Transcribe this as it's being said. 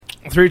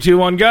3, 2,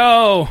 1,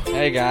 go!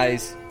 Hey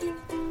guys,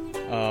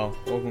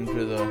 welcome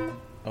to the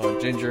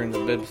Ginger and the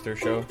Bibster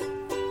show.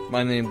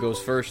 My name goes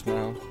first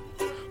now.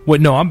 Wait,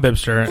 no, I'm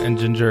Bibster and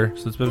Ginger,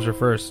 so it's Bibster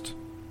first.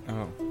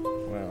 Oh,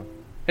 well.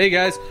 Hey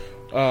guys.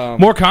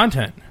 More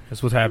content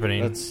is what's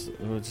happening. This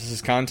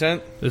is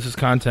content? This is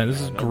content.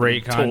 This is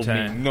great Told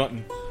content. me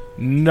nothing.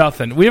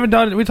 Nothing. We haven't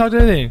done. We talked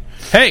anything.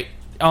 Hey,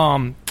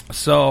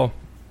 so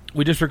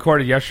we just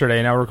recorded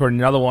yesterday. Now we're recording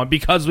another one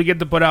because we get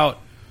to put out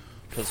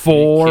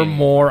 4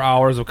 more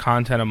hours of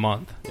content a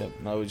month. Yep.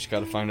 Now we just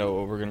got to find out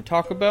what we're going to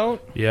talk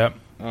about. Yep.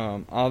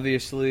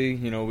 Obviously,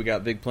 we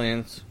got big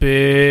plans. Big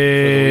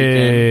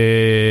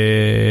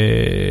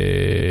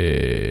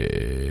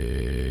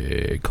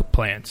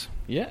plans.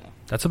 Yeah.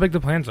 That's how big the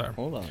plans are.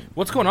 Hold on.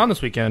 What's going on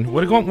this weekend?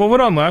 What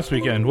went on last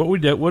weekend? What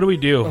did we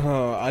do?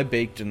 I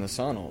baked in the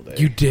sun all day.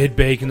 You did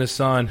bake in the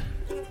sun.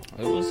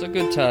 It was a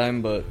good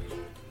time, but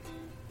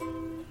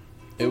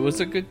it was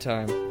a good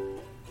time.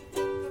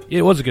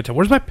 It was a good time.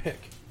 Where's my pick?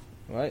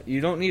 What? You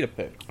don't need a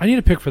pick. I need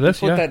a pick for this.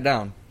 Put that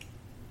down.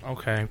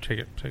 Okay, take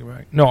it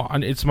back. No,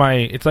 it's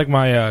like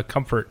my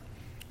comfort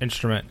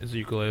instrument is the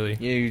ukulele.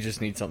 Yeah, you just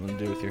need something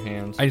to do with your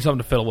hands. I need something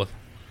to fiddle with,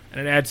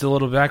 and it adds a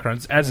little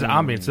background. It adds an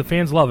ambience. The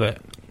fans love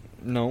it.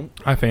 No.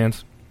 Hi,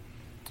 fans.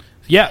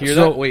 Yeah. Hear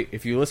that? Wait,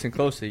 if you listen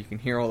closely, you can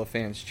hear all the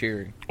fans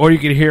cheering. Or you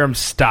can hear them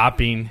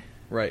stopping.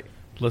 Right.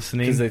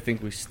 Listening. Because they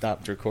think we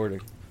stopped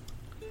recording.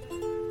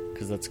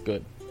 Because that's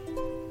good.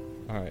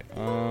 All right.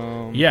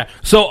 Yeah.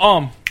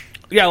 So,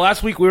 yeah,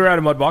 last week we were at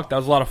a Mudbuck. That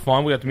was a lot of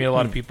fun. We got to meet a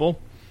lot of people.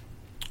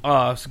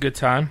 It's a good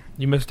time.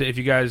 You missed it if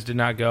you guys did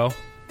not go.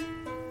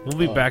 We'll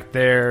be back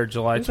there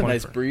July 20th. It was a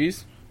nice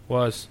breeze.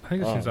 I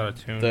think this thing's out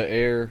of tune. The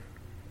air,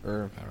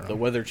 or the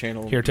Weather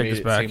Channel Here, take made this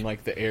it back. seem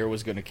like the air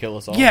was going to kill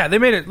us all. Yeah, they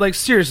made it, like,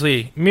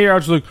 seriously. Me and I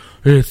was like,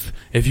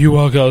 if you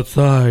walk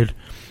outside,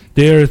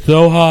 the air is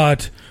so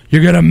hot,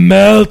 you're going to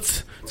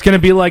melt. It's going to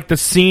be like the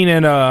scene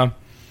in, the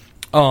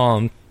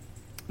Ark.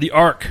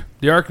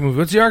 The Ark movie.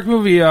 What's the Ark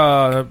movie?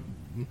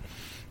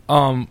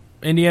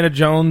 Indiana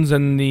Jones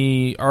and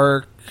the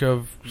Ark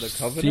of The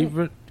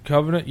Covenant?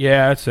 Covenant?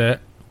 Yeah, that's it.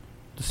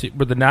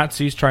 Where the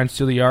Nazis try and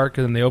steal the Ark,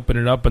 and then they open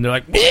it up, and they're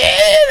like, and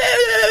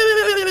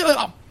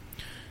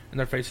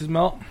their faces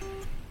melt.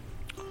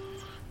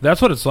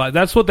 That's what it's like.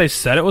 That's what they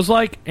said it was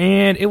like,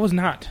 and it was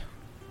not.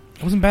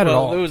 It wasn't bad at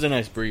all. It was a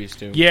nice breeze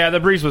too. Yeah, the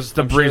breeze was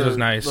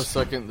nice. The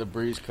second the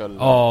breeze cut it.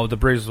 Oh, the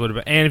breeze would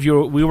have been. And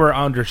we were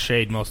under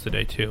shade most of the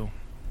day too,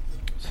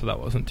 so that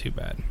wasn't too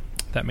bad.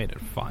 That made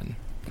it fun.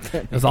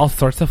 It was all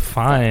sorts of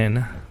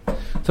fun. So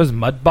there's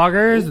mud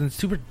boggers and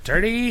super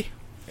dirty.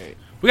 Hey.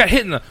 We got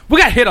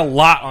hit a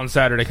lot on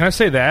Saturday. Can I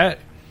say that?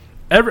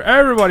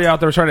 Everybody out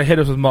there was trying to hit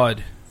us with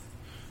mud,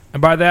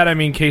 and by that I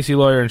mean Casey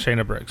Lawyer and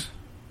Shayna Briggs,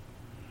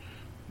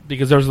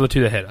 because those are the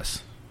two that hit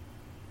us.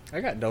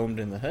 I got domed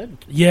in the head.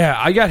 Yeah,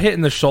 I got hit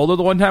in the shoulder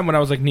the one time when I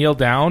was like kneeled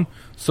down.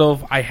 So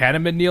if I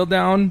hadn't been kneeled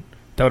down,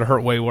 that would have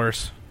hurt way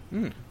worse.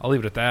 I'll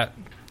leave it at that.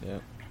 Yeah,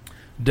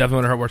 definitely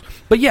would have hurt worse.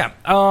 But yeah,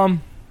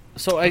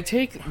 so I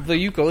take the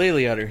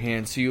ukulele out of your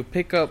hand, so you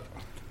pick up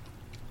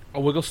a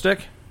wiggle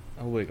stick.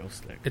 a wiggle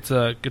stick. It's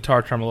a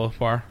guitar tremolo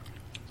bar.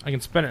 I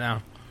can spin it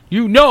now.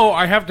 You know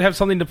I have to have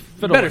something to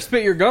fiddle You better with.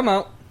 spit your gum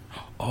out.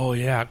 Oh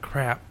yeah,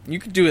 crap. You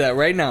can do that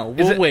right now.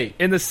 We'll wait.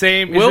 In the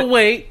same. We'll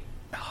wait.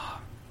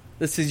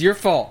 This is your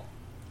fault.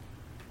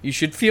 You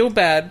should feel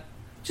bad.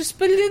 Just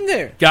spit it in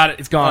there. Got it.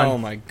 It's gone. Oh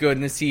my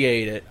goodness, he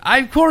ate it.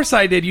 Of course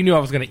I did. You knew I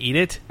was going to eat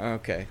it.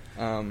 Okay.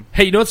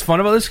 Hey, you know what's fun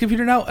about this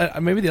computer now?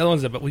 Maybe the other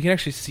ones, but we can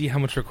actually see how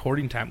much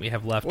recording time we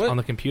have left on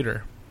the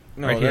computer.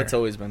 No, right that's here.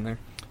 always been there.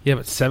 Yeah,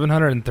 but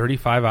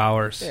 735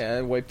 hours. Yeah,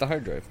 I wiped the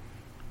hard drive.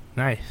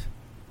 Nice.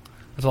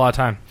 That's a lot of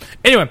time.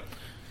 Anyway,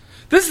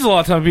 this is a lot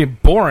of time being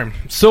boring.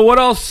 So what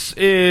else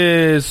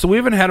is... So we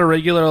haven't had a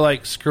regular,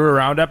 like, screw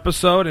around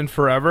episode in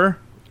forever.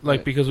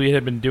 Like, because we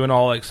had been doing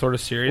all, like, sort of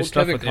serious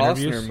stuff with interviews. What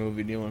Kevin Costner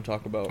movie do you want to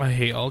talk about? I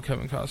hate all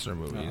Kevin Costner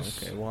movies.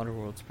 Oh, okay.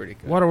 Waterworld's pretty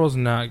good. Waterworld's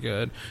not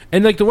good.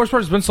 And, like, the worst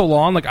part has been so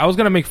long. Like, I was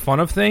going to make fun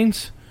of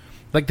things.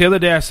 Like, the other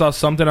day I saw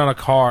something on a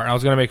car, and I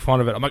was going to make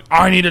fun of it. I'm like,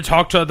 I need to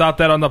talk about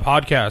that on the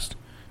podcast.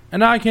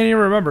 And now I can't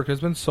even remember because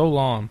it's been so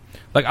long.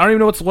 Like, I don't even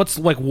know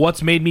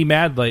what's made me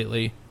mad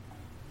lately.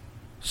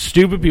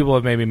 Stupid people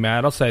have made me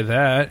mad. I'll say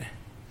that.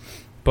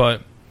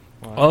 But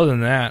other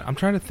than that, I'm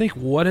trying to think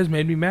what has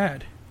made me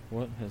mad.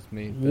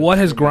 What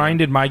has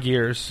grinded my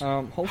gears?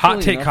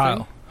 Hot Take nothing.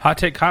 Kyle. Hot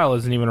Take Kyle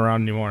isn't even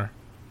around anymore.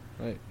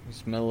 Right,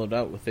 he's mellowed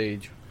out with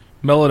age.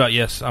 Mellowed out.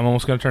 Yes, I'm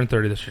almost going to turn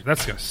 30 this year.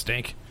 That's going to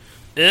stink.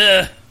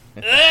 Ugh.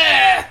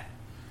 Ugh.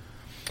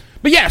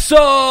 But yeah,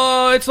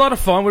 so it's a lot of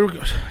fun. We're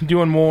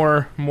doing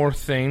more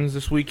things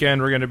this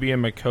weekend. We're going to be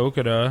in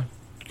Maquoketa.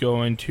 They're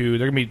going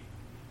to be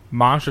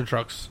monster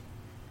trucks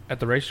at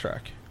the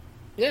racetrack.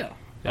 Yeah,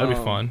 that'll be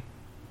fun.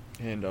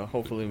 And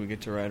hopefully we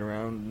get to ride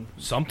around.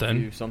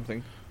 Something. Do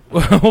something.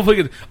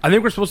 Hopefully, I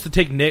think we're supposed to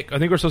take Nick. I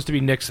think we're supposed to be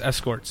Nick's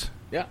escorts.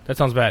 Yeah, that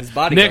sounds bad. His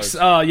bodyguards.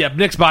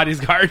 Nick's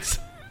bodyguards.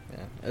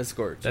 Yeah,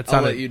 escorts.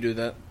 I'll let you do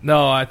that.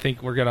 No, I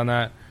think we're good on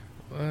that.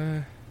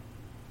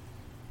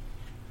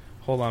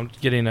 Hold on,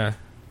 getting a.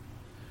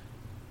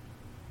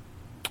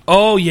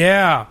 Oh,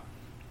 yeah.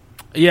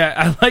 Yeah,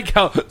 I like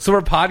how... So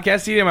we're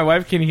podcasting and my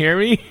wife can hear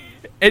me,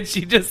 and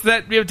she just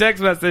sent me a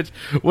text message.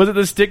 Was it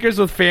the stickers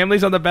with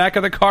families on the back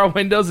of the car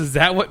windows? Is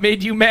that what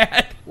made you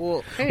mad?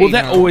 Well, hey, well,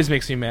 that always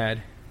makes me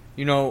mad.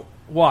 You know...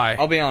 Why?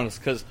 I'll be honest,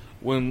 because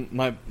when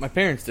my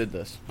parents did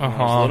this when I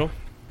was little,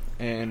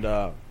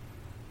 and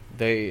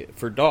they,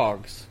 for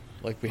dogs,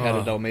 like we had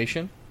a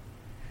Dalmatian,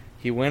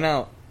 he went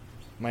out,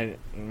 my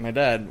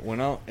dad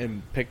went out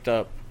and picked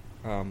up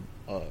a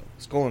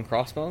skull and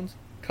crossbones,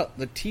 cut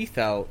the teeth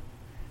out,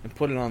 and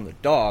put it on the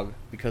dog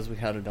because we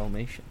had a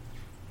Dalmatian.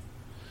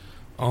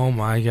 Oh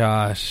my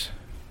gosh.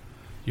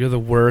 You're the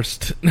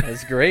worst.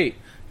 That's great.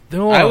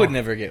 No. I would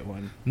never get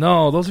one.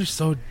 No, those are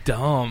so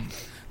dumb.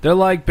 They're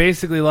like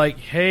basically like,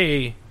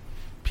 hey,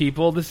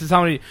 people, this is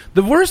how many.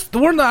 The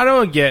one that I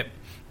don't get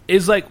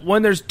is like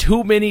when there's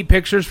too many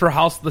pictures for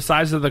house the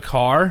size of the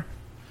car.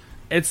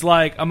 It's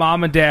like a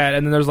mom and dad,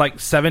 and then there's like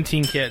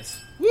 17 kids.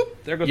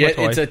 Whoop! There goes my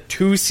toy. It's a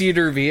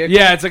 2-seater vehicle.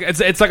 Yeah,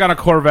 it's like on a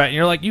Corvette, and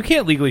you're like, you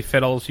can't legally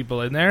fit all those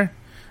people in there.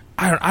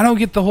 I don't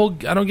get the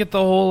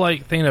whole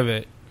like thing of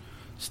it.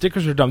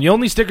 Stickers are dumb. The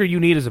only sticker you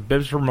need is a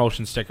Bibs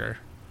promotion sticker.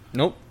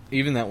 Nope.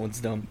 Even that one's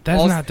dumb.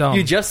 That's not dumb.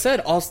 You just said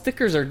all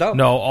stickers are dumb.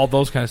 No, all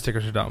those kind of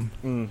stickers are dumb.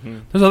 Mm-hmm.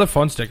 There's other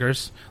fun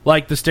stickers,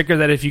 like the sticker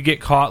that if you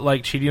get caught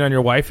like cheating on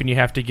your wife and you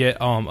have to get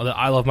the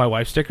I love my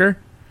wife sticker.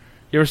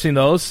 You ever seen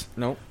those?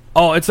 Nope.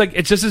 Oh, it's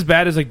just as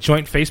bad as like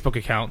joint Facebook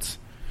accounts.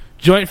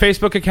 Joint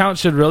Facebook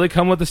accounts should really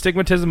come with the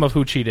stigmatism of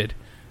who cheated.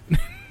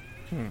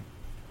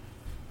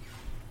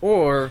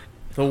 Or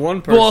the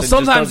one person. Well,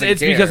 sometimes just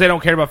it's care. because they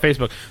don't care about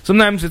Facebook.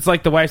 Sometimes it's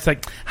like the wife's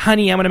like,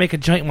 "Honey, I'm going to make a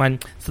joint one,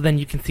 so then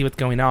you can see what's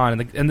going on."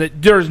 And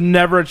there's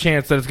never a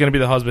chance that it's going to be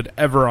the husband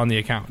ever on the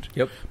account.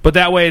 Yep. But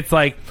that way, it's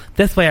like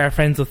this way our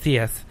friends will see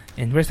us,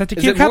 and we're such a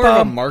Is cute it more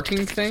couple. of a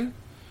marking thing?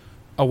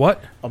 A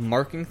what? A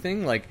marking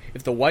thing? Like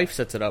if the wife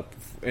sets it up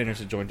and it's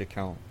a joint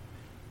account,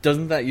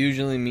 doesn't that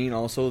usually mean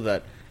also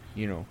that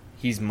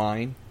he's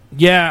mine?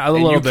 Yeah, a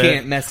little bit. You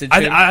can't message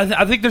him.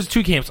 I think there's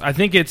two camps. I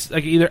think it's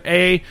like either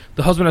A,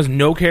 the husband has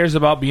no cares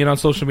about being on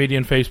social media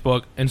and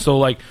Facebook, and so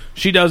like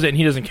she does it and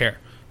he doesn't care.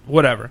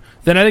 Whatever.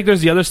 Then I think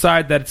there's the other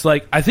side that it's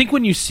like I think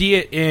when you see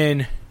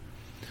it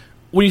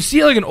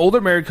like in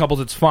older married couples,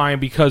 it's fine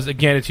because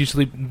again, it's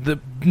usually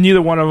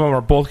neither one of them are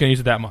both going to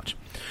use it that much.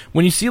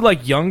 When you see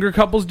like younger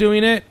couples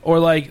doing it, or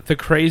like the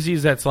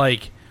crazies that's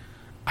like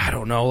I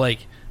don't know, like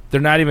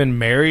they're not even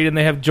married and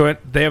they have a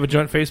joint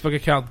Facebook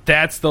account.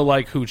 That's the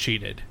like who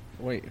cheated.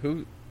 Wait,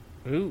 whose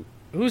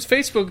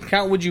Facebook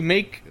account would you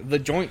make the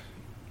joint?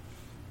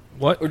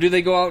 What? Or do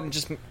they go out and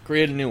just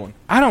create a new one?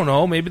 I don't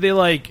know. Maybe they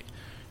like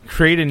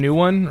create a new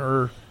one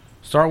or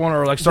start one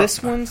or like start.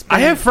 This one's. I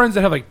have friends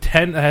that have like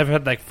 10. That have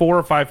had like 4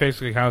 or 5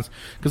 Facebook accounts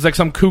because like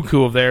some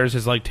cuckoo of theirs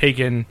is like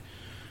taken.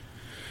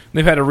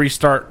 They've had to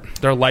restart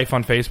their life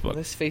on Facebook.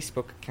 This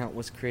Facebook account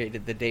was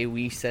created the day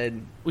we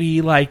said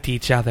we liked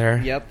each other.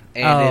 Yep,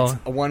 and it's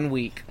 1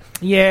 week.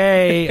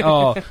 Yay!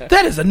 Oh,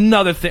 that is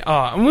another thing.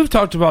 And we've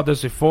talked about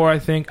this before, I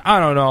think. I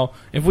don't know.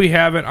 If we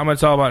haven't, I'm going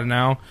to talk about it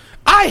now.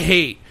 I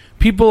hate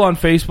people on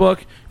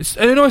Facebook. It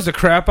annoys the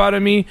crap out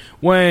of me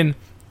when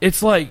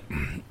it's like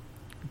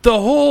the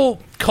whole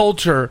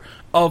culture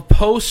of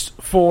posts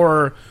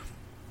for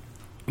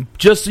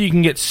just so you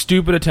can get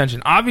stupid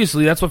attention.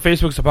 Obviously, that's what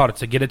Facebook's about. It's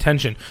to get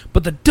attention.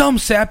 But the dumb,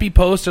 sappy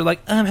posts are like,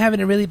 I'm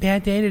having a really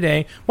bad day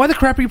today. Why the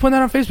crap are you putting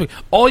that on Facebook?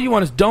 All you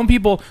want is dumb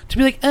people to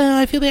be like, oh,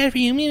 I feel bad for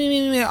you.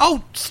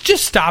 Oh,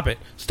 just stop it.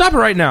 Stop it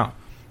right now.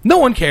 No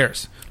one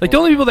cares. Like, the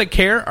only people that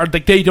care are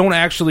like they don't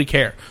actually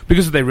care.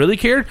 Because if they really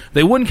cared,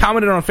 they wouldn't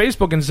comment it on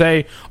Facebook and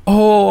say,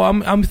 oh,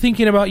 I'm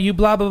thinking about you,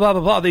 blah, blah, blah,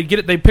 blah, blah. They get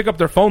it. They pick up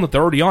their phone that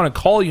they're already on and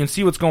call you and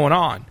see what's going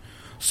on.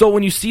 So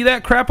when you see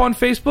that crap on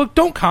Facebook,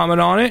 don't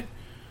comment on it.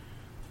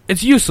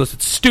 It's useless.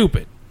 It's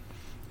stupid.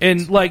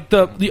 And like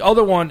the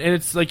other one, and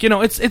it's like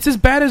it's as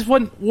bad as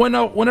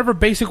whenever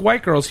Basic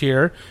White Girl's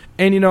here,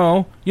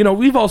 and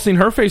we've all seen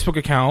her Facebook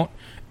account,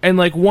 and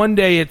like one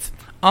day it's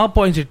all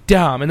boys are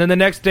dumb, and then the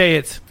next day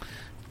it's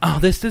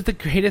this is the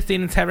greatest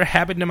thing that's ever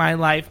happened in my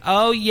life.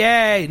 Oh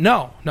yay!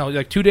 No,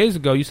 like 2 days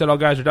ago you said all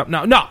guys are dumb.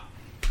 No.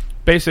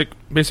 Basic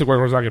White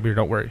Girl's not gonna be here.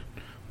 Don't worry.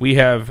 We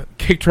have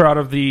kicked her out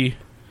of the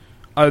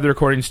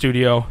recording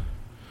studio.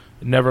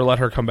 Never let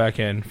her come back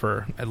in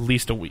for at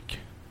least a week.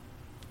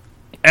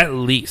 At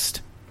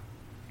least.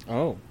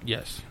 Oh.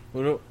 Yes.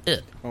 Oh.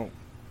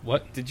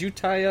 What? Did you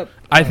tie up?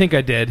 I think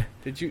I did.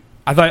 Did you?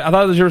 I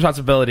thought it was your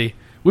responsibility.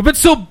 We've been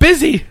so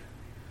busy.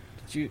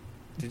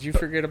 Did you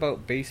forget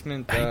about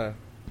basement?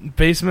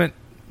 Basement?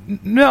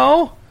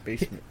 No.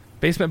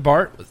 Basement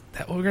Bart? Was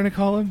that what we're gonna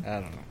call him?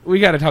 I don't know. We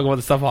got to talk about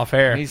the stuff off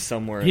air. He's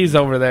somewhere. He's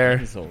over there.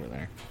 He's over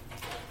there.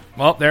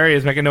 Well, there he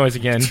is, making noise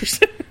again.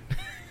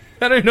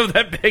 I don't even know if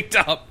that picked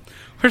up.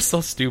 We're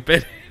so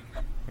stupid.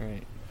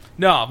 Right.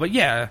 No, but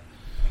yeah.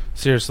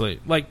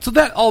 Seriously. Like, so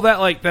that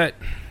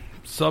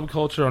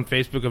subculture on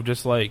Facebook of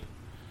just like,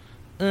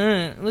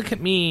 look at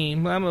me,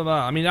 blah, blah,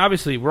 blah. I mean,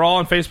 obviously, we're all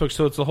on Facebook,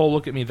 so it's the whole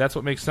look at me. That's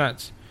what makes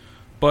sense.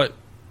 But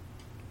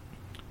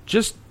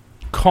just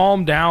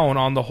calm down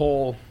on the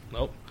whole...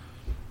 Nope.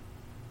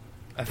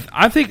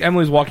 I think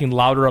Emily's walking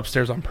louder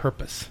upstairs on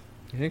purpose.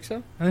 You think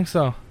so? I think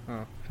so.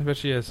 Oh. I bet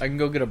she is. I can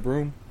go get a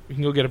broom. We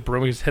can go get a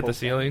broom. We just hit the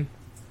ceiling.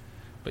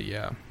 But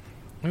yeah,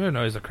 it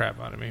annoys the crap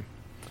out of me.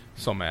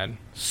 So mad.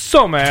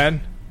 So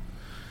mad.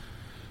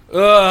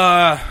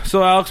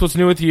 So Alex, what's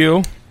new with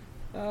you?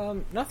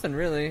 Nothing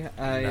really.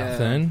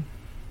 Nothing.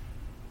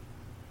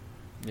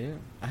 Yeah,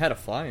 I had a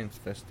fly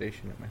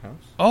infestation at my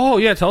house. Oh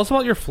yeah, tell us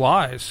about your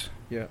flies.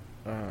 Yeah,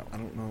 I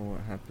don't know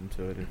what happened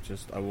to it.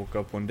 I woke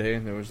up one day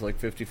and there was like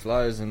 50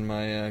 flies in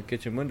my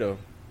kitchen window.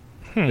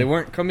 They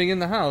weren't coming in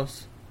the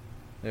house.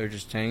 They were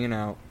just hanging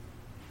out.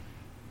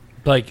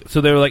 Like,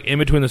 so they were like in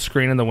between the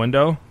screen and the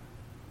window?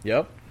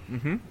 Yep.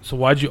 Mm-hmm. So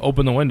why'd you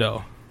open the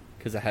window?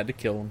 Because I had to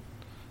kill them.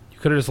 You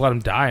could have just let them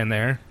die in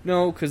there.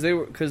 No, because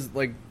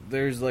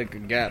there's like a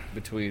gap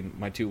between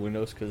my two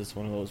windows because it's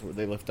one of those where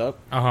they lift up.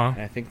 Uh-huh.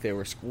 And I think they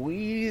were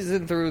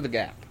squeezing through the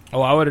gap.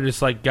 Oh, I would have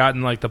just like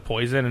gotten like the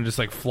poison and just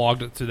like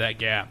flogged it through that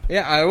gap.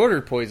 Yeah, I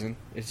ordered poison.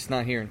 It's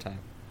not here in time.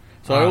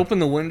 So I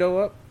opened the window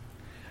up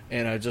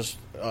and I just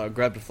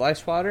grabbed a fly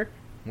swatter,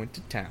 went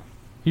to town.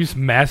 You just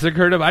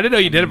massacred him? I didn't know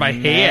you did it by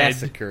hand.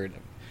 Massacred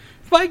him.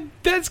 Like,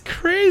 that's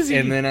crazy.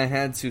 And then I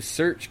had to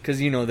search because,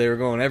 they were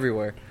going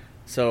everywhere.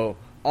 So,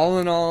 all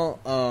in all,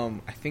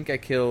 I think I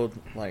killed,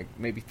 like,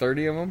 maybe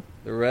 30 of them.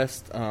 The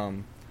rest,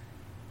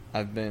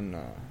 I've been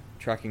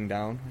tracking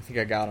down. I think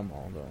I got them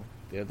all, though,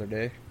 the other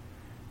day.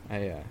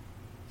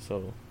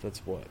 So,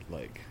 that's what,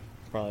 like,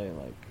 probably,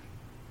 like,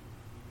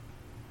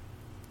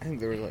 I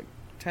think there was, like,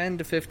 10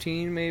 to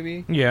 15,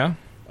 maybe. Yeah.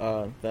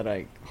 That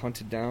I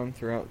hunted down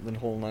throughout the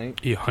whole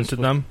night. You hunted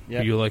them?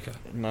 Yeah. You like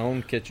in my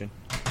own kitchen.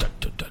 Dun,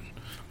 dun, dun.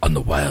 On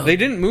the wild. They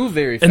didn't move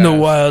very fast. In the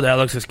wild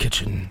Alex's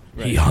kitchen,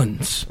 right. He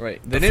hunts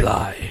the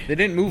fly. They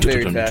didn't move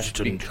very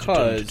fast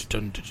because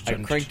I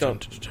cranked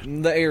up.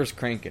 The air's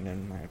cranking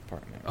in my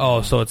apartment.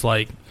 Oh, so it's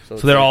like... So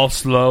they're all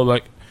slow,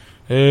 like...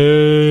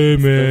 Hey,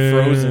 man.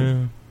 They're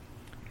frozen.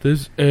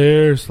 This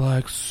air's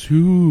like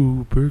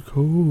super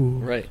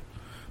cold. Right.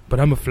 But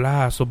I'm a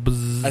fly, so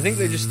buzz. I think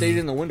they just stayed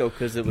in the window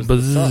because it was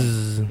the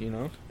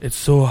sun, It's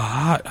so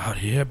hot out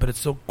here, but it's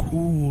so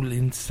cool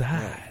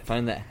inside. Yeah,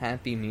 find that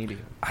happy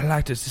medium. I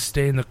like to just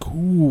stay in the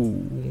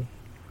cool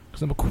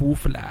because I'm a cool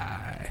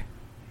fly.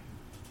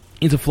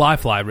 He's a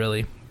fly,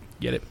 really.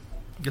 Get it?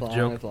 Get the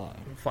joke?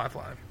 Fly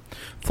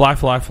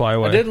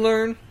away. I did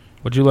learn.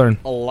 What'd you learn?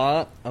 A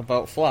lot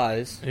about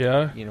flies.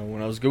 Yeah?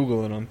 When I was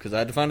Googling them because I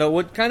had to find out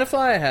what kind of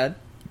fly I had.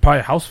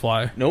 Probably a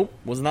housefly. Nope,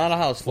 was not a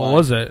housefly. What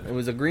was it? It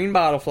was a green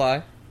bottle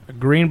fly. A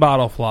green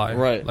bottle fly.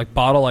 Right. Like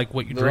bottle, like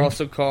what you They're drink?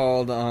 also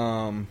called, what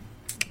are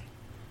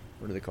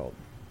they called?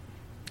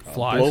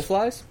 Flies?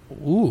 Blowflies?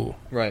 Ooh.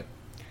 Right.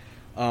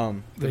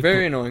 They're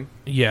very annoying.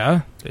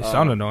 Yeah, they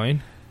sound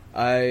annoying.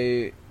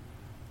 I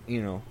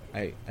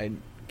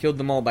killed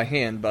them all by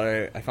hand,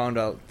 but I found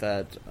out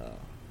that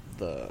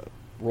the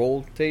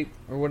roll tape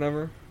or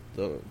whatever,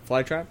 the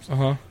fly traps,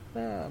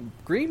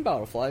 green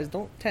bottle flies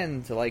don't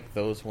tend to like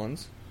those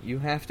ones. You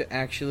have to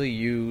actually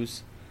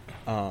use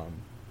the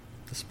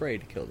spray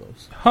to kill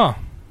those. Huh.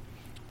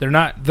 They're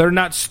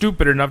not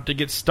stupid enough to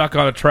get stuck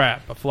on a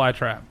fly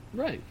trap.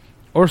 Right.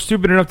 Or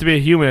stupid enough to be a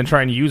human and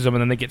try and use them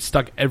and then they get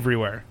stuck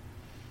everywhere.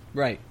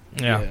 Right.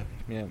 Yeah.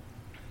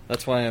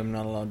 That's why I'm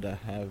not allowed to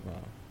have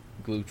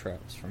glue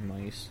traps for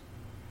mice.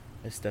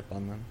 I step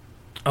on them.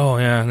 Oh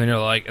yeah, and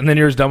then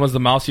you're as dumb as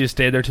the mouse, you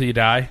stay there till you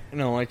die?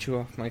 No, I chew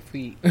off my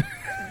feet.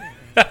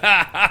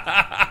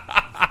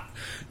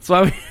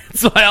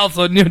 That's why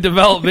also new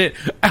development.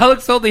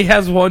 Alex only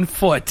has 1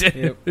 foot.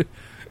 Yep.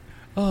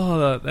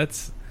 Oh,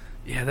 that's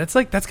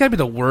gotta be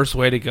the worst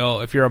way to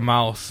go if you're a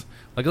mouse.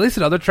 Like at least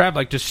another trap,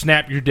 like just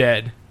snap, you're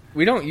dead.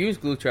 We don't use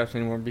glue traps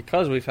anymore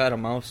because we've had a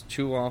mouse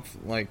chew off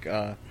like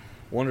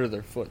one of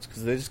their foots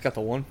because they just got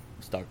the one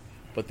stuck,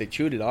 but they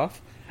chewed it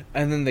off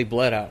and then they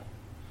bled out.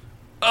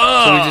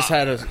 So we just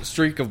had a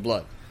streak of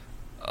blood.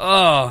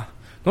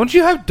 Don't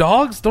you have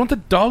dogs? Don't the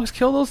dogs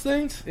kill those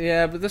things?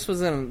 Yeah, but this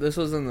was in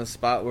the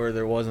spot where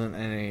there wasn't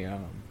any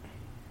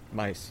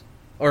mice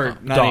or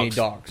not dogs. any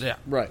dogs. Yeah,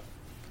 right.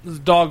 This is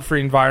a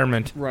dog-free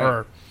environment,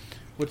 right?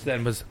 Which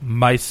then was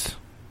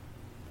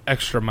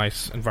extra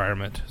mice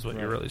environment is what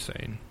you're really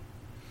saying.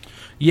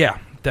 Yeah,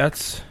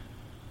 that's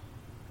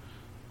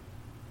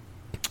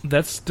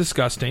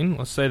disgusting.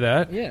 Let's say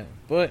that. Yeah,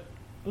 but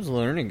it was a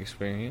learning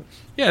experience.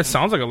 Yeah, it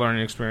sounds like a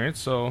learning experience.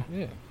 So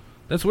yeah,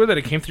 that's weird that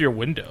it came through your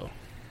window.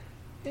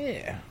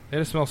 Yeah. They had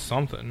to smell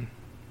something.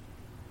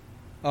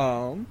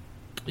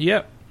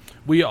 Yep.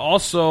 We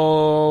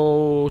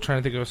also trying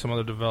to think of some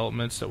other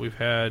developments that we've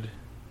had.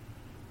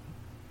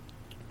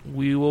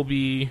 We'll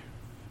be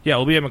at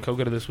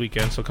Maquoketa this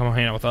weekend, so come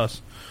hang out with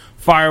us.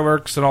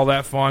 Fireworks and all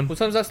that fun. What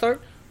time does that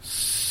start?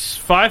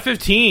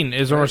 5:15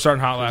 is when we're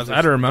starting Hot Labs. I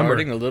had to remember.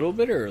 Starting a little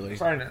bit early.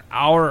 Starting an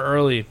hour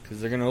early.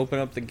 Because they're going to open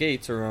up the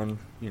gates around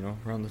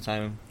the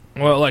time.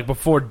 Well, like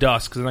before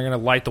dusk, because they're going to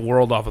light the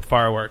world off with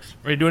fireworks.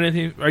 Are you doing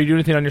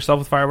anything on yourself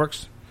with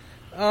fireworks?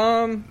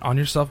 On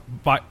yourself?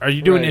 Are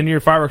you doing any of your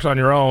fireworks on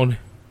your own?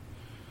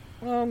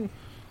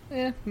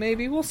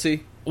 Maybe. We'll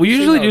see. We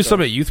usually do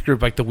some at youth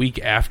group like the week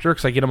after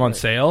because I get them on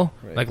sale.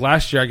 Right. Like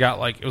last year, I got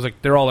like it was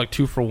like they're all like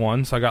 2 for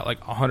 1, so I got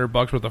like $100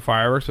 worth of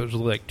fireworks. So it was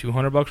like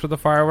 $200 worth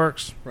of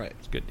fireworks. Right,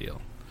 it's a good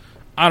deal.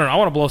 I don't know. I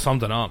want to blow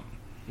something up.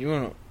 You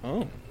want to?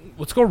 Oh,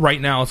 let's go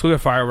right now. Let's go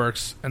get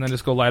fireworks and then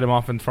just go light them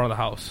off in front of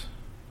the house.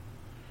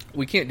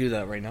 We can't do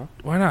that right now.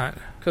 Why not?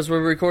 Because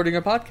we're recording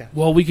a podcast.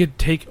 Well, we could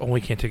take. Oh,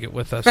 we can't take it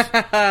with us.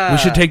 We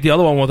should take the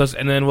other one with us,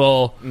 and then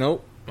we'll.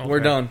 Nope, okay.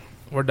 We're done.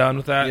 We're done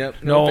with that? Yep.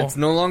 No. Nope, it's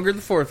no longer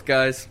the 4th,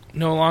 guys.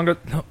 No longer...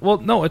 Well,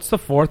 no, it's the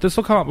 4th. This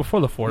will come out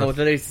before the 4th. No,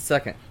 today's the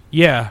 2nd.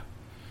 Yeah.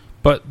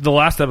 But the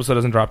last episode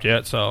hasn't dropped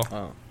yet, so...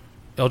 Oh.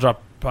 It'll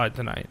drop probably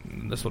tonight.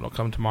 And this one will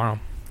come tomorrow.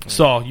 Oh.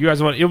 So, you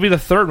guys want... It'll be the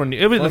 3rd one.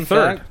 It'll be the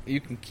 3rd. Fact,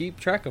 you can keep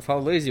track of how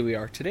lazy we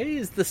are. Today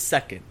is the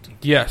 2nd.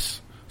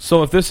 Yes.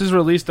 So, if this is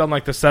released on,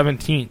 like, the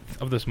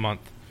 17th of this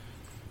month,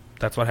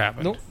 that's what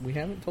happened. Nope, we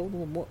haven't told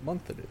them what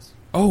month it is.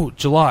 Oh,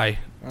 July.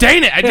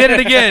 Dang it, I did it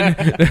again.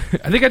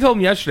 I think I told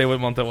him yesterday what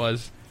month it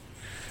was.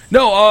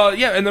 No,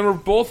 yeah, and then we're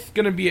both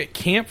going to be at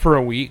camp for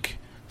a week.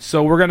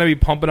 So we're going to be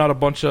pumping out a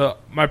bunch of...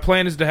 My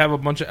plan is to have a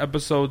bunch of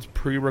episodes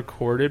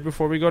pre-recorded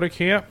before we go to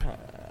camp.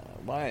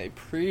 Why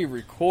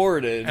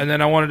pre-recorded? And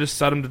then I want to just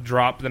set them to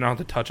drop, then I don't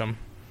have to touch them.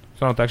 So I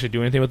don't have to actually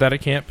do anything with that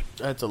at camp.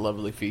 That's a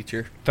lovely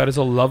feature. That is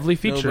a lovely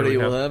feature. Nobody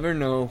will ever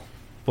know.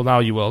 Well, now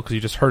you will, because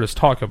you just heard us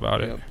talk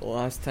about it. The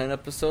last 10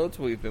 episodes,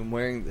 we've been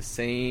wearing the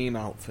same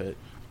outfit.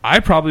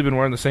 I've probably been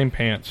wearing the same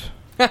pants.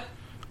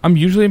 I'm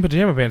usually in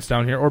pajama pants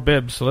down here, or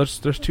bibs, so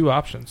there's 2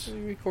 options. We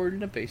record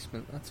in a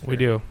basement, that's fair. We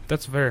do.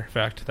 That's a very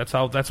fact. That's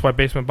why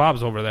Basement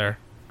Bob's over there.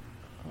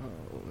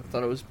 Oh, I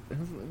thought it was...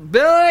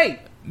 Billy!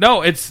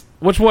 No, it's...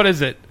 Which one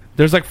is it?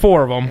 There's like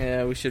 4 of them.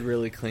 Yeah, we should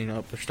really clean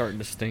up. They're starting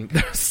to stink.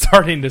 They're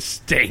starting to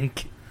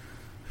stink.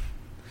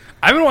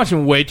 I've been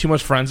watching way too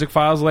much Forensic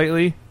Files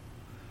lately.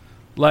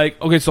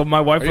 Like, okay, so my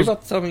wife was... Are you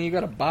about to tell me you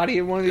got a body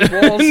in one of these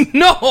walls?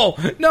 No.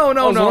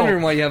 I was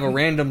wondering why you have a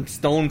random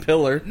stone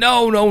pillar.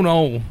 No.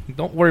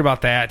 Don't worry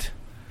about that.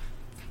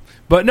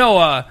 But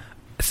no,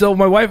 so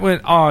my wife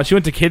went, she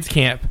went to kids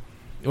camp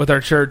with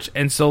our church,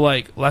 and so,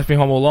 like, left me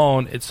home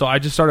alone. And so I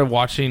just started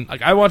watching,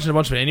 like, I watched a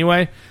bunch of it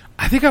anyway.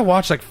 I think I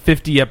watched, like,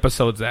 50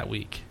 episodes that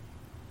week.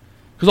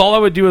 Because all I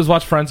would do is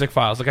watch Forensic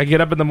Files. Like, I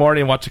get up in the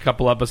morning and watch a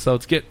couple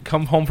episodes,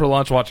 come home for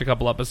lunch, watch a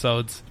couple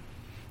episodes.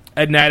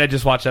 At night, I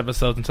just watched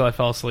episodes until I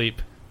fell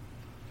asleep.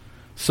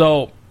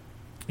 So,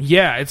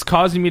 yeah, it's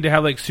causing me to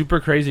have, like, super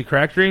crazy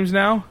crack dreams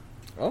now.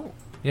 Oh.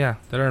 Yeah,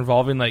 that are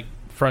involving, like,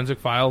 Forensic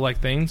File-like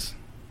things.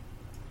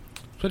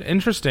 But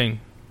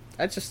interesting.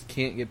 I just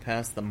can't get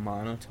past the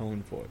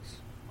monotone voice.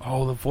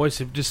 Oh, the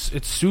voice,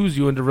 it soothes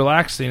you into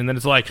relaxing, and then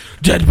it's like,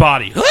 dead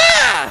body.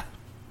 Ah!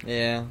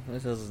 Yeah,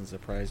 that doesn't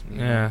surprise me.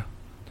 Yeah.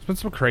 There's been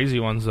some crazy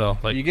ones, though.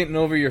 Like, are you getting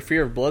over your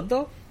fear of blood,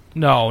 though?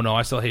 No,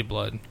 I still hate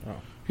blood. Oh.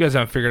 You guys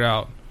haven't figured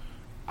out.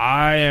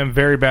 I am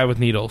very bad with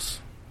needles.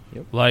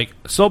 Yep. Like,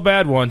 so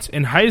bad once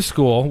in high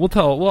school.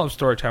 We'll have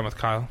story time with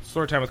Kyle.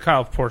 Story time with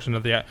Kyle portion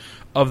of the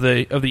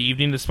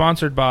evening is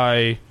sponsored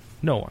by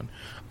no one.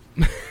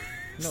 No.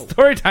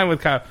 Story time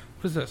with Kyle.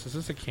 What is this? Is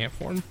this a camp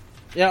form?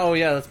 Yeah. Oh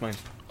yeah, that's mine.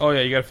 Oh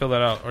yeah, you got to fill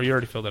that out, or you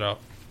already filled it out.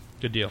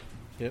 Good deal.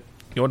 Yep.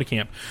 Going to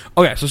camp.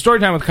 Okay, so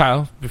story time with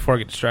Kyle before I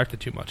get distracted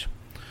too much.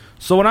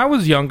 So when I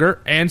was younger,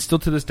 and still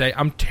to this day,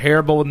 I'm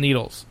terrible with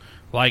needles.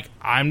 Like,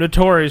 I'm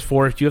notorious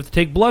for if you have to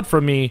take blood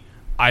from me,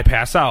 I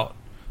pass out.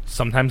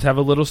 Sometimes have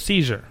a little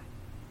seizure.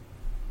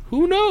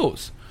 Who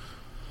knows?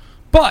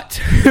 But,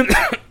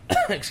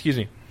 excuse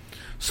me.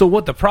 So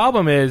what the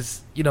problem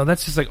is,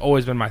 that's just like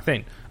always been my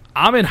thing.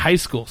 I'm in high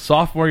school,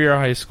 sophomore year of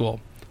high school,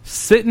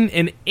 sitting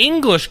in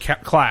English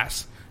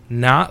class,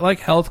 not like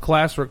health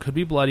class where it could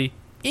be bloody,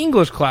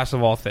 English class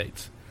of all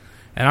things.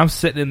 And I'm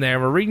sitting in there,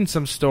 we're reading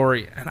some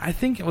story, and I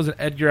think it was an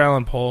Edgar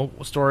Allan Poe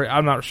story,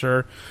 I'm not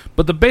sure.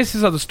 But the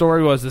basis of the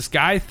story was this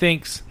guy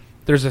thinks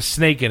there's a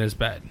snake in his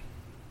bed.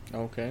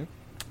 Okay.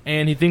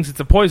 And he thinks it's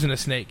a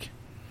poisonous snake.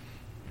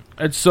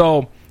 And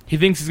so he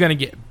thinks he's going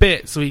to get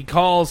bit. So he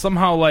calls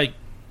somehow, like,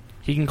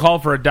 he can call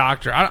for a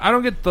doctor. I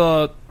don't get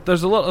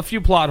there's a few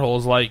plot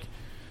holes. Like,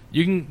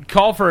 you can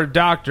call for a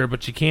doctor,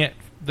 but you can't,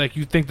 like,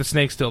 you think the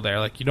snake's still there.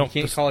 Like, you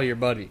can't call your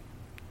buddy.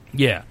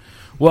 Yeah.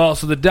 Well,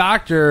 so the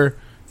doctor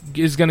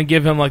is going to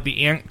give him, like,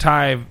 the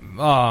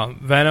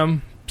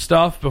anti-venom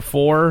stuff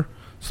before.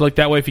 So, like,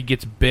 that way if he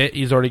gets bit,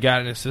 he's already got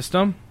it in his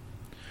system.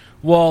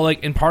 Well,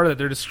 like, in part of that,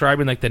 they're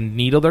describing, like, the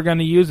needle they're going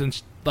to use, and,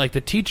 like,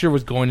 the teacher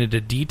was going into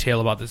detail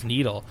about this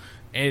needle,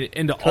 and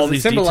into all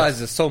these details. It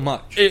symbolizes so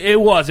much. It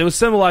was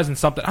symbolizing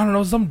something. I don't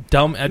know, some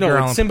dumb Edgar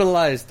Allan. No, it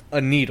symbolized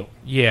a needle.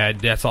 Yeah,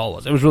 that's all it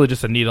was. It was really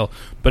just a needle,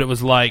 but it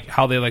was, like,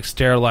 how they, like,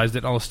 sterilized it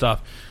and all this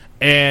stuff.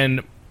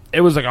 And it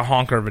was, like, a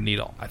honker of a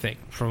needle, I think,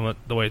 from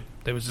the way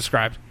it was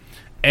described.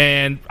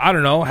 And, I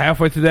don't know,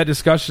 halfway through that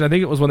discussion, I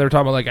think it was when they were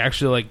talking about, like,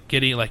 actually, like,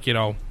 getting, like,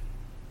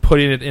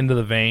 putting it into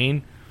the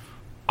vein.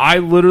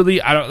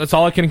 That's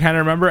all I can kind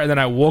of remember, and then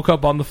I woke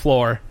up on the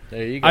floor.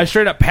 There you go. I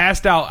straight up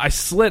passed out. I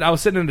was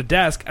sitting at the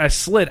desk, and I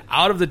slid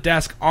out of the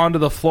desk onto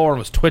the floor and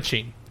was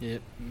twitching.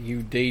 Yep.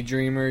 You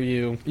daydreamer,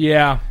 you.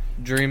 Yeah.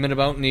 Dreaming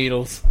about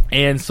needles.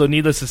 And so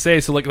needless to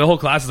say, like, the whole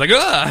class is like,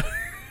 ugh!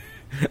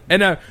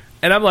 and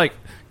I'm like,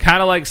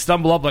 kind of like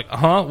stumble up, like,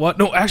 what?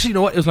 No, actually, you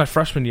know what? It was my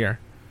freshman year.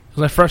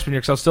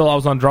 Because I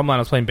was on drumline. I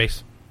was playing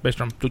bass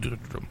drum.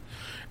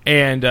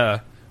 And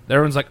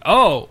everyone's like,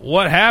 oh,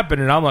 what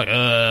happened? And I'm like,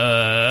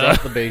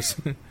 Drop the bass.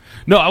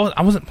 No,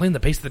 I wasn't playing the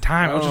bass at the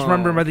time. I was just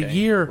remembering by the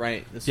year.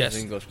 Right. This was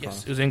English class.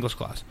 Yes, it was English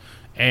class.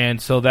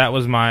 And so that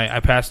was I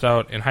passed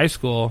out in high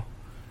school.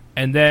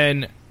 And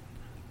then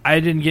I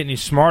didn't get any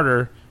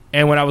smarter.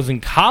 And when I was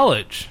in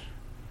college,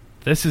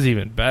 this is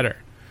even better.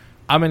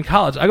 I'm in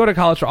college. I go to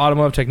college for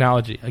automotive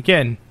technology.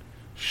 Again,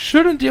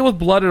 shouldn't deal with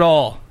blood at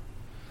all.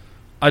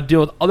 I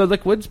deal with other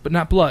liquids, but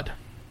not blood.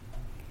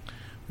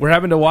 We're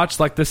having to watch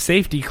like the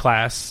safety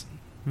class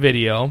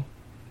video.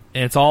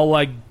 And it's all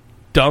like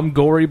dumb,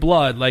 gory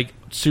blood, like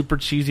super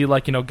cheesy,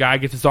 like, guy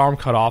gets his arm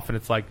cut off and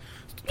it's like,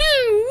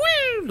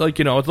 like,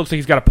 it looks like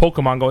he's got a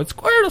Pokemon going,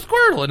 Squirtle,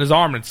 Squirtle, in his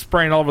arm and it's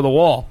spraying all over the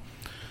wall.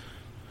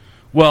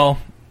 Well,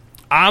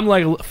 I'm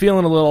like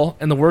feeling a little,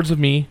 in the words of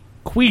me,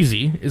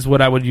 queasy is what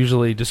I would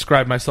usually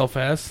describe myself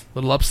as. A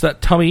little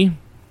upset tummy,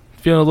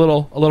 feeling a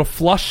little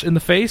flush in the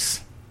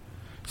face.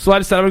 So I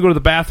decided I'm going to go to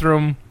the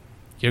bathroom,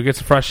 get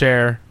some fresh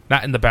air.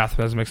 Not in the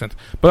bathroom, doesn't make sense.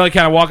 But I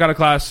kind of walk out of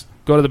class,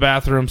 go to the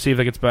bathroom, see if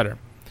it gets better.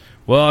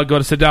 Well, I go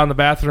to sit down in the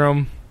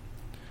bathroom.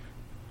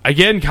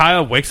 Again,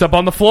 Kyle wakes up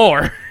on the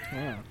floor.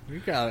 Oh, you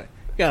got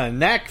a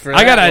knack for that.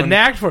 I got a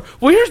knack for.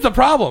 Well, here's the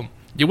problem.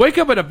 You wake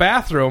up in a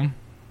bathroom.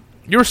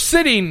 You're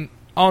sitting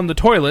on the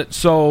toilet,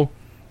 so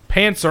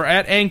pants are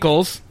at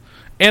ankles,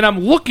 and I'm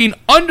looking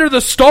under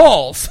the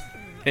stalls.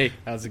 Hey,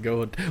 how's it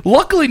going?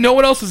 Luckily, no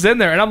one else is in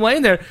there, and I'm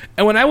laying there.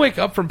 And when I wake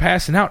up from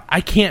passing out,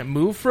 I can't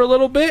move for a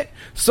little bit,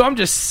 so I'm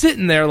just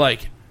sitting there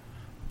like,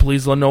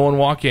 please let no one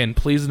walk in.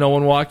 Please no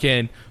one walk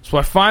in. So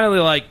I finally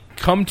like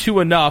come to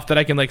enough that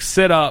I can like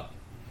sit up,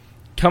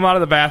 come out of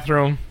the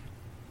bathroom,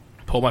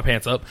 pull my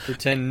pants up,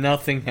 pretend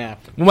nothing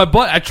happened. Well,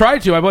 I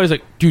tried to. My buddy's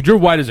like, dude, you're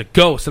white as a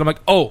ghost. And I'm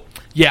like, oh,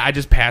 yeah, I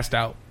just passed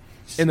out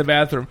in the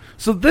bathroom.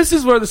 So this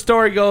is where the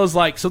story goes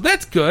like, so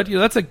that's good.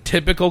 That's a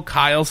typical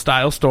Kyle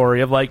style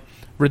story of like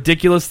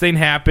ridiculous thing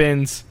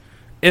happens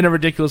in a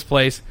ridiculous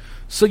place.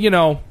 So,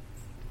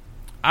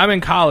 I'm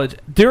in college.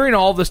 During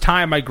all this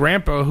time, my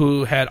grandpa,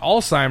 who had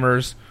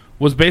Alzheimer's,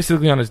 was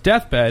basically on his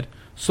deathbed.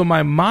 So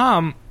my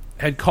mom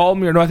had called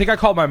me, or no, I think I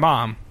called my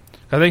mom.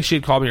 I think she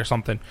had called me or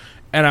something.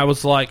 And I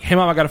was like, hey,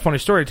 Mom, I got a funny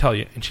story to tell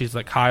you. And she's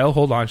like, Kyle,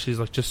 hold on. She's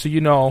like, just so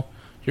you know,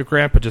 your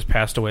grandpa just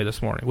passed away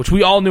this morning, which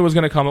we all knew was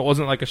going to come. It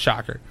wasn't like a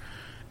shocker.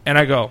 And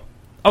I go,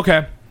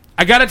 okay,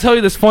 I got to tell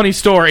you this funny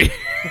story.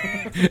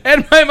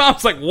 And my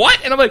mom's like,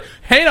 what? And I'm like,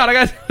 hang on, I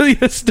got to tell you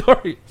this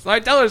story. So I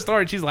tell her the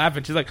story, and she's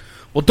laughing. She's like,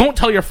 well, don't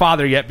tell your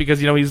father yet because,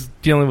 he's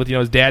dealing with,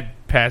 his dad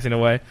passing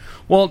away.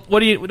 Well,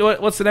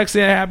 what's the next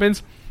thing that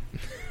happens?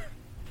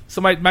 So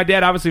my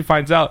dad obviously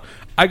finds out.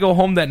 I go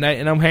home that night,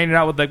 and I'm hanging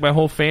out with, like, my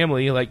whole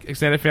family, like,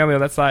 extended family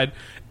on that side.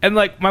 And,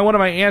 like, one of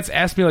my aunts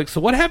asked me, like,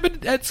 so what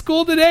happened at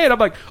school today? And I'm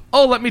like,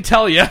 oh, let me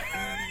tell you.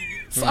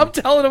 So I'm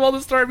telling him all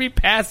the story of me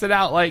passing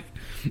out, like,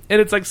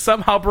 and it's, like,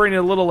 somehow bringing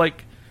a little,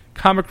 like,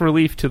 comic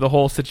relief to the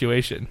whole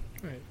situation.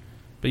 Right.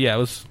 But, yeah, it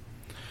was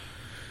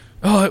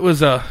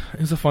a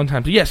fun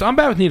time. So, yeah, so I'm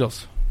bad with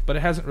needles, but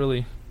it hasn't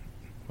really...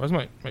 Why is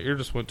my ear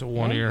just went to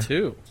one ear?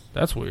 Two.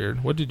 That's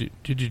weird. What did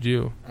you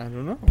do? I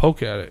don't know.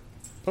 Poke at it.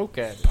 Poke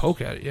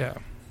at it, yeah.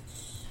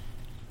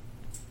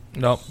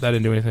 Nope, that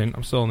didn't do anything.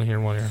 I'm still only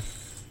hearing one ear.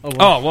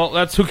 Oh, well,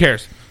 that's... Who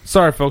cares?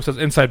 Sorry, folks. That's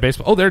inside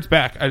baseball. Oh, there it's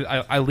back.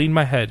 I leaned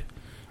my head.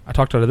 I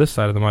talked out of this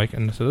side of the mic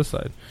and to this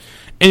side.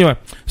 Anyway,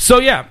 so,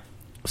 yeah.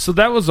 So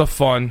that was a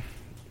fun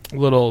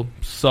little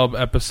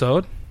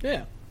sub-episode.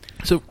 Yeah.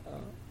 So...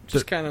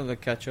 just kind of the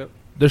catch-up.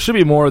 There should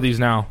be more of these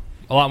now.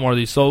 A lot more of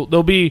these. So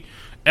there'll be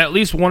at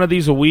least one of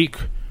these a week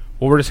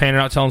where we're just hanging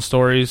out telling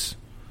stories.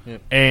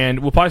 Yep. And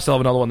we'll probably still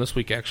have another one this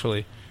week,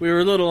 actually. We were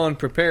a little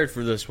unprepared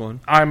for this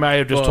one. I might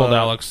have just told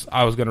Alex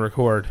I was going to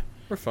record.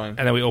 We're fine.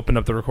 And then we opened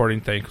up the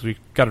recording thing because we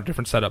got a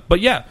different setup. But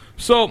yeah,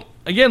 so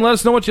again, let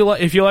us know what you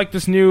like. If you like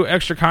this new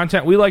extra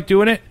content, we like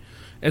doing it.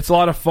 It's a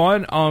lot of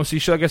fun. So you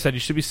should, like I said, you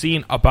should be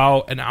seeing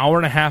about an hour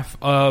and a half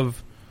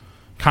of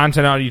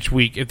content out each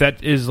week. If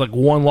that is like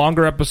one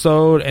longer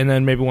episode and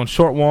then maybe one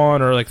short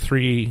one or like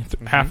three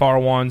half-hour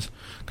ones,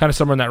 kind of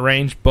somewhere in that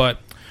range. But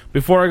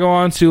before I go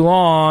on too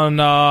long,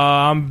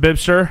 I'm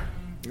Bibster.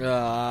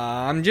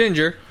 I'm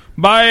Ginger.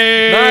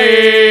 Bye.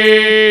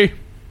 Bye.